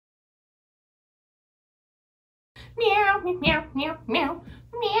Meow, meow, meow, meow,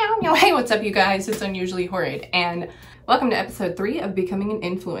 meow, meow. Hey, what's up, you guys? It's Unusually Horrid, and welcome to episode 3 of Becoming an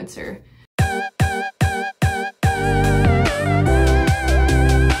Influencer.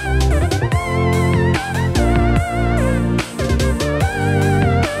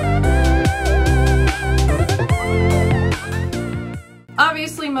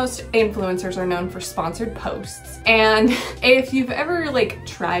 Obviously, most influencers are known for sponsored posts, and if you've ever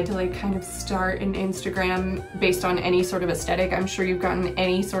tried to kind of start an Instagram based on any sort of aesthetic, I'm sure you've gotten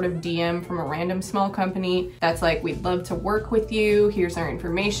any sort of DM from a random small company that's like, we'd love to work with you, here's our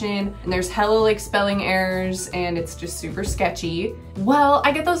information, and there's hella spelling errors and it's just super sketchy. Well,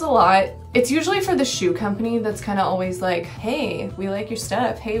 I get those a lot. It's usually for the shoe company that's kind of always like, hey, we like your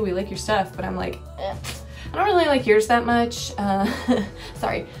stuff, hey, we like your stuff, but I'm like, I don't really like yours that much,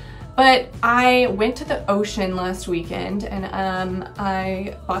 sorry. But I went to the ocean last weekend and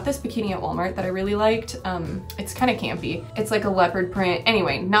I bought this bikini at Walmart that I really liked. It's kind of campy. It's like a leopard print.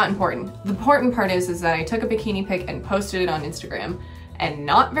 Anyway, not important. The important part is that I took a bikini pic and posted it on Instagram, and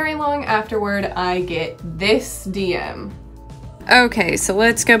not very long afterward, I get this DM. Okay, so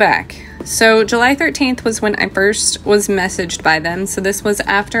let's go back. So July 13th was when I first was messaged by them. So this was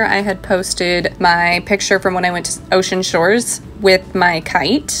after I had posted my picture from when I went to Ocean Shores with my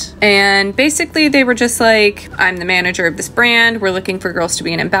kite. And basically they were just like, I'm the manager of this brand. We're looking for girls to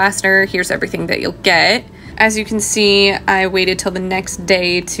be an ambassador. Here's everything that you'll get. As you can see, I waited till the next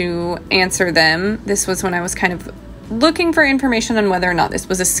day to answer them. This was when I was kind of looking for information on whether or not this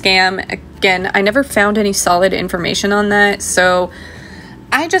was a scam. Again, I never found any solid information on that, so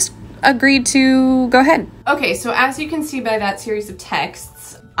I just agreed to go ahead. Okay, so as you can see by that series of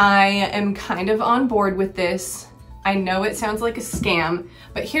texts, I am kind of on board with this. I know it sounds like a scam,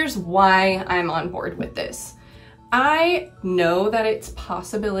 but here's why I'm on board with this. I know that it's a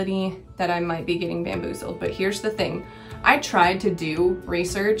possibility that I might be getting bamboozled, but here's the thing. I tried to do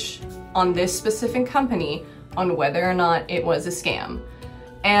research on this specific company on whether or not it was a scam.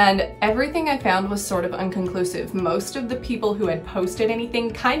 And everything I found was sort of unconclusive. Most of the people who had posted anything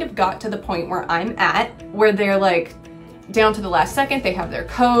kind of got to the point where I'm at, where they're like, down to the last second, they have their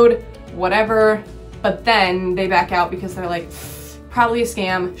code, whatever, but then they back out because they're like, probably a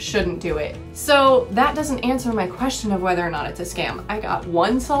scam, shouldn't do it. So that doesn't answer my question of whether or not it's a scam. I got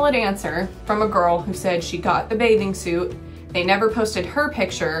one solid answer from a girl who said she got the bathing suit. They never posted her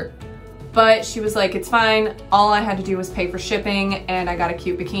picture, but she was like, it's fine. All I had to do was pay for shipping and I got a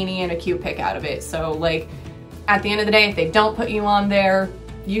cute bikini and a cute pic out of it. So at the end of the day, if they don't put you on there,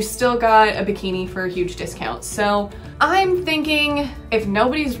 you still got a bikini for a huge discount. So I'm thinking if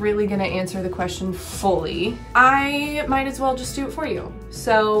nobody's really gonna answer the question fully, I might as well just do it for you.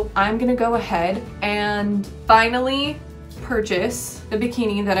 So I'm gonna go ahead and finally purchase the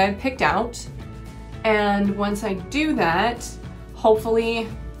bikini that I picked out. And once I do that, hopefully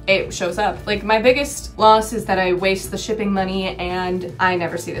it shows up. My biggest loss is that I waste the shipping money and I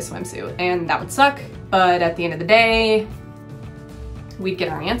never see the swimsuit, and that would suck, but at the end of the day, we'd get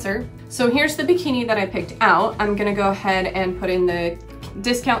our answer. So here's the bikini that I picked out. I'm gonna go ahead and put in the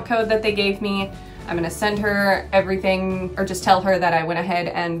discount code that they gave me. I'm gonna send her everything, or just tell her that I went ahead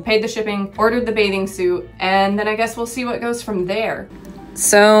and paid the shipping, ordered the bathing suit, and then I guess we'll see what goes from there.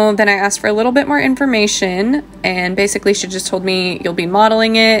 So then I asked for a little bit more information, and basically she just told me, you'll be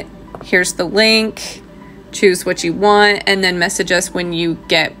modeling it, here's the link, choose what you want, and then message us when you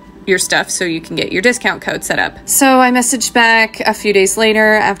get your stuff so you can get your discount code set up. So I messaged back a few days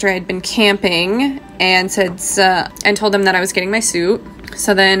later after I'd been camping and and told them that I was getting my suit.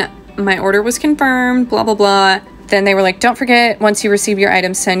 So then my order was confirmed, blah, blah, blah. Then they were like, don't forget, once you receive your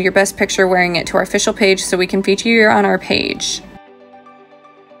item, send your best picture wearing it to our official page so we can feature you on our page.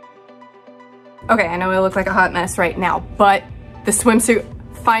 Okay, I know I look like a hot mess right now, but the swimsuit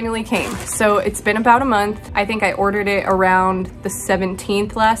finally came. So it's been about a month. I think I ordered it around the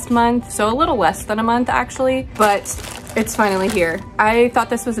 17th last month, so a little less than a month actually, but it's finally here. I thought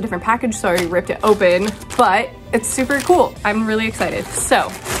this was a different package, so I already ripped it open, but it's super cool. I'm really excited. So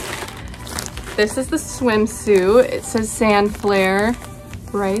this is the swimsuit. It says Sandflair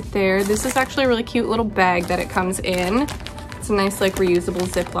right there. This is actually a really cute little bag that it comes in. It's a nice reusable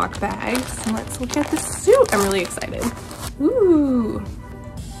Ziploc bag. So let's look at the suit. I'm really excited. Ooh.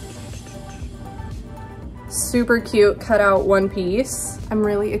 Super cute cutout one piece. I'm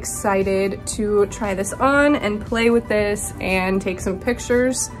really excited to try this on and play with this and take some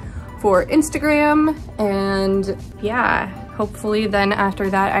pictures for Instagram. And yeah, hopefully then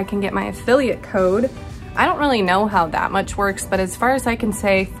after that I can get my affiliate code. I don't really know how that much works, but as far as I can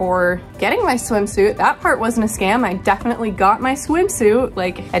say, for getting my swimsuit, that part wasn't a scam. I definitely got my swimsuit.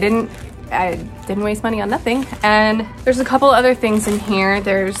 I didn't I didn't waste money on nothing. And there's a couple other things in here.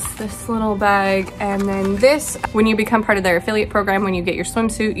 There's this little bag, and then this, when you become part of their affiliate program, when you get your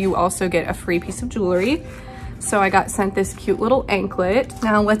swimsuit, you also get a free piece of jewelry. So I got sent this cute little anklet.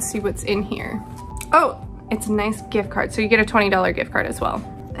 Now let's see what's in here. Oh, it's a nice gift card. So you get a $20 gift card as well.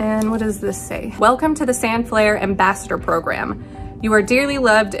 And what does this say? Welcome to the Sandflair Ambassador Program. You are dearly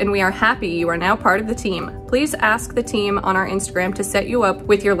loved and we are happy you are now part of the team. Please ask the team on our Instagram to set you up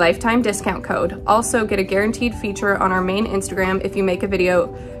with your lifetime discount code. Also get a guaranteed feature on our main Instagram if you make a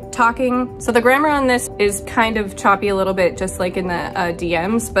video talking. So the grammar on this is kind of choppy a little bit, just like in the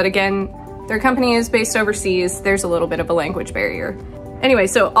DMs, but again, their company is based overseas. There's a little bit of a language barrier. Anyway,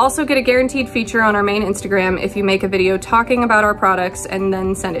 so also get a guaranteed feature on our main Instagram if you make a video talking about our products and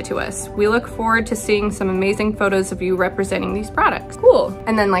then send it to us. We look forward to seeing some amazing photos of you representing these products. Cool.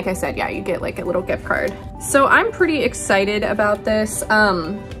 And then, like I said, yeah, you get like a little gift card. So I'm pretty excited about this.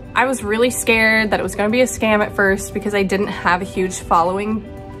 I was really scared that it was gonna be a scam at first because I didn't have a huge following.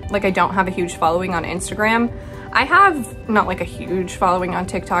 Like, I don't have a huge following on Instagram. I have not like a huge following on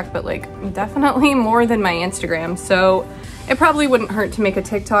TikTok, but like definitely more than my Instagram. So it probably wouldn't hurt to make a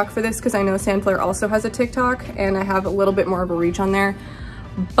TikTok for this because I know Sandflair also has a TikTok and I have a little bit more of a reach on there.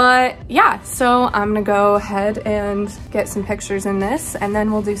 But yeah, so I'm gonna go ahead and get some pictures in this and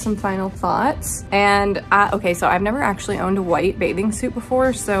then we'll do some final thoughts. And okay, so I've never actually owned a white bathing suit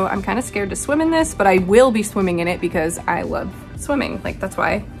before, so I'm kind of scared to swim in this, but I will be swimming in it because I love swimming. Like, that's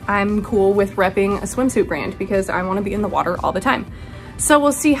why I'm cool with repping a swimsuit brand, because I want to be in the water all the time. So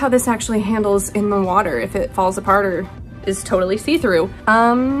we'll see how this actually handles in the water, if it falls apart or is totally see-through.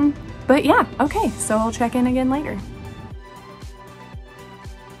 But yeah, okay, so I'll check in again later.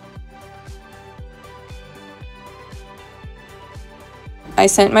 I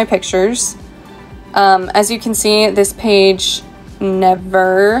sent my pictures. As you can see, this page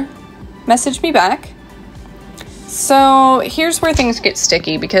never messaged me back. So here's where things get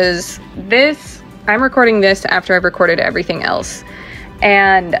sticky, because I'm recording this after I've recorded everything else.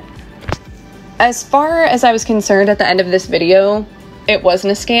 And as far as I was concerned at the end of this video, it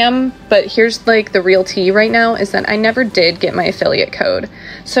wasn't a scam, but here's like the real tea right now is that I never did get my affiliate code.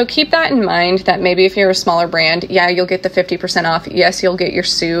 So keep that in mind, that maybe if you're a smaller brand, yeah, you'll get the 50% off. Yes, you'll get your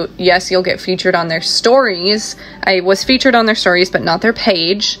suit. Yes, you'll get featured on their stories. I was featured on their stories, but not their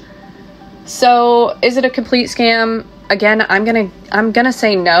page. So is it a complete scam? Again, I'm gonna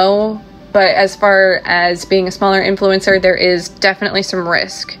say no, but as far as being a smaller influencer, there is definitely some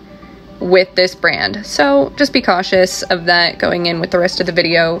risk with this brand. So just be cautious of that going in with the rest of the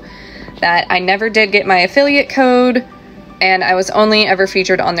video, that I never did get my affiliate code and I was only ever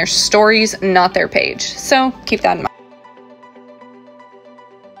featured on their stories, not their page. So keep that in mind.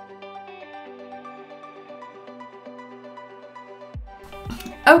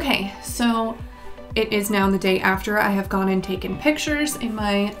 Okay, so it is now the day after I have gone and taken pictures in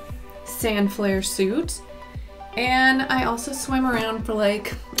my Sandflair suit. And I also swam around for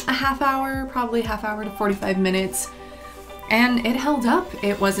like a half hour, probably half hour to 45 minutes. And it held up.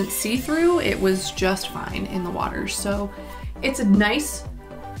 It wasn't see-through, it was just fine in the water. So it's a nice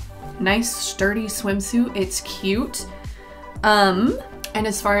sturdy swimsuit. It's cute. And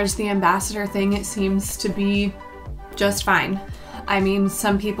as far as the ambassador thing, it seems to be just fine. I mean,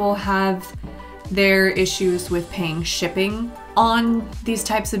 some people have their issues with paying shipping on these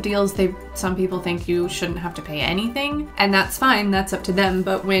types of deals. Some people think you shouldn't have to pay anything, and that's fine, that's up to them.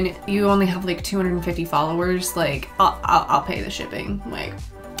 But when you only have like 250 followers, like I'll pay the shipping. Like,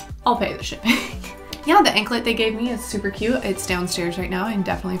 I'll pay the shipping. Yeah, the anklet they gave me is super cute. It's downstairs right now. I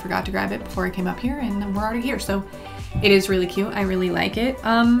definitely forgot to grab it before I came up here, and we're already here. So it is really cute. I really like it.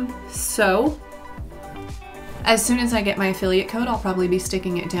 So as soon as I get my affiliate code, I'll probably be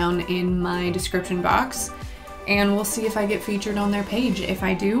sticking it down in my description box, and we'll see if I get featured on their page. If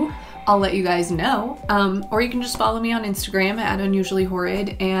I do, I'll let you guys know. Or you can just follow me on Instagram at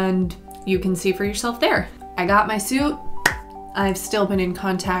unusuallyhorrid and you can see for yourself there. I got my suit. I've still been in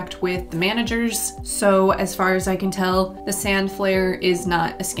contact with the managers, so as far as I can tell, the Sandflair is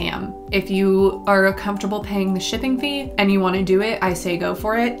not a scam. If you are comfortable paying the shipping fee and you want to do it, I say go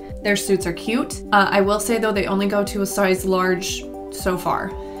for it. Their suits are cute. I will say though, they only go to a size large so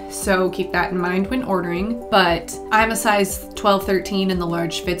far, so keep that in mind when ordering. But I'm a size 12, 13 and the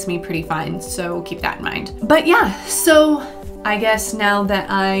large fits me pretty fine, so keep that in mind. But yeah, so I guess now that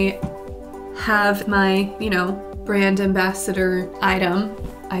I have my, brand ambassador item,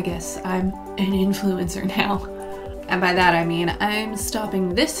 I guess I'm an influencer now. And by that I mean I'm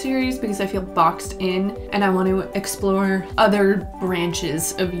stopping this series because I feel boxed in and I want to explore other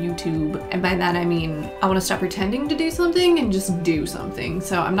branches of YouTube. And by that I mean I want to stop pretending to do something and just do something.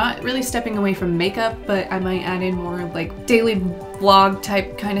 So I'm not really stepping away from makeup, but I might add in more like daily vlog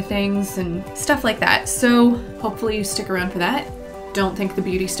type kind of things and stuff like that. So hopefully you stick around for that. Don't think the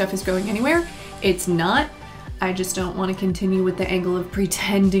beauty stuff is going anywhere. It's not. I just don't want to continue with the angle of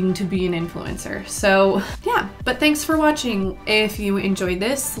pretending to be an influencer. So yeah, but thanks for watching. If you enjoyed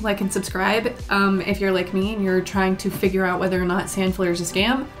this, like and subscribe. If you're like me and you're trying to figure out whether or not Sandflair is a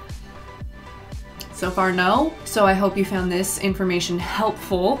scam, so far no. So I hope you found this information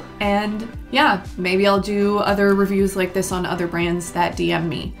helpful, and yeah, maybe I'll do other reviews like this on other brands that DM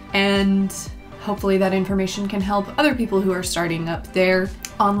me. And hopefully that information can help other people who are starting up their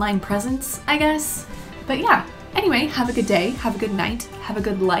online presence, I guess. But yeah, anyway, have a good day, have a good night, have a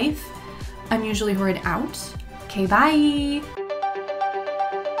good life. I'm usually horrid out. Okay, bye!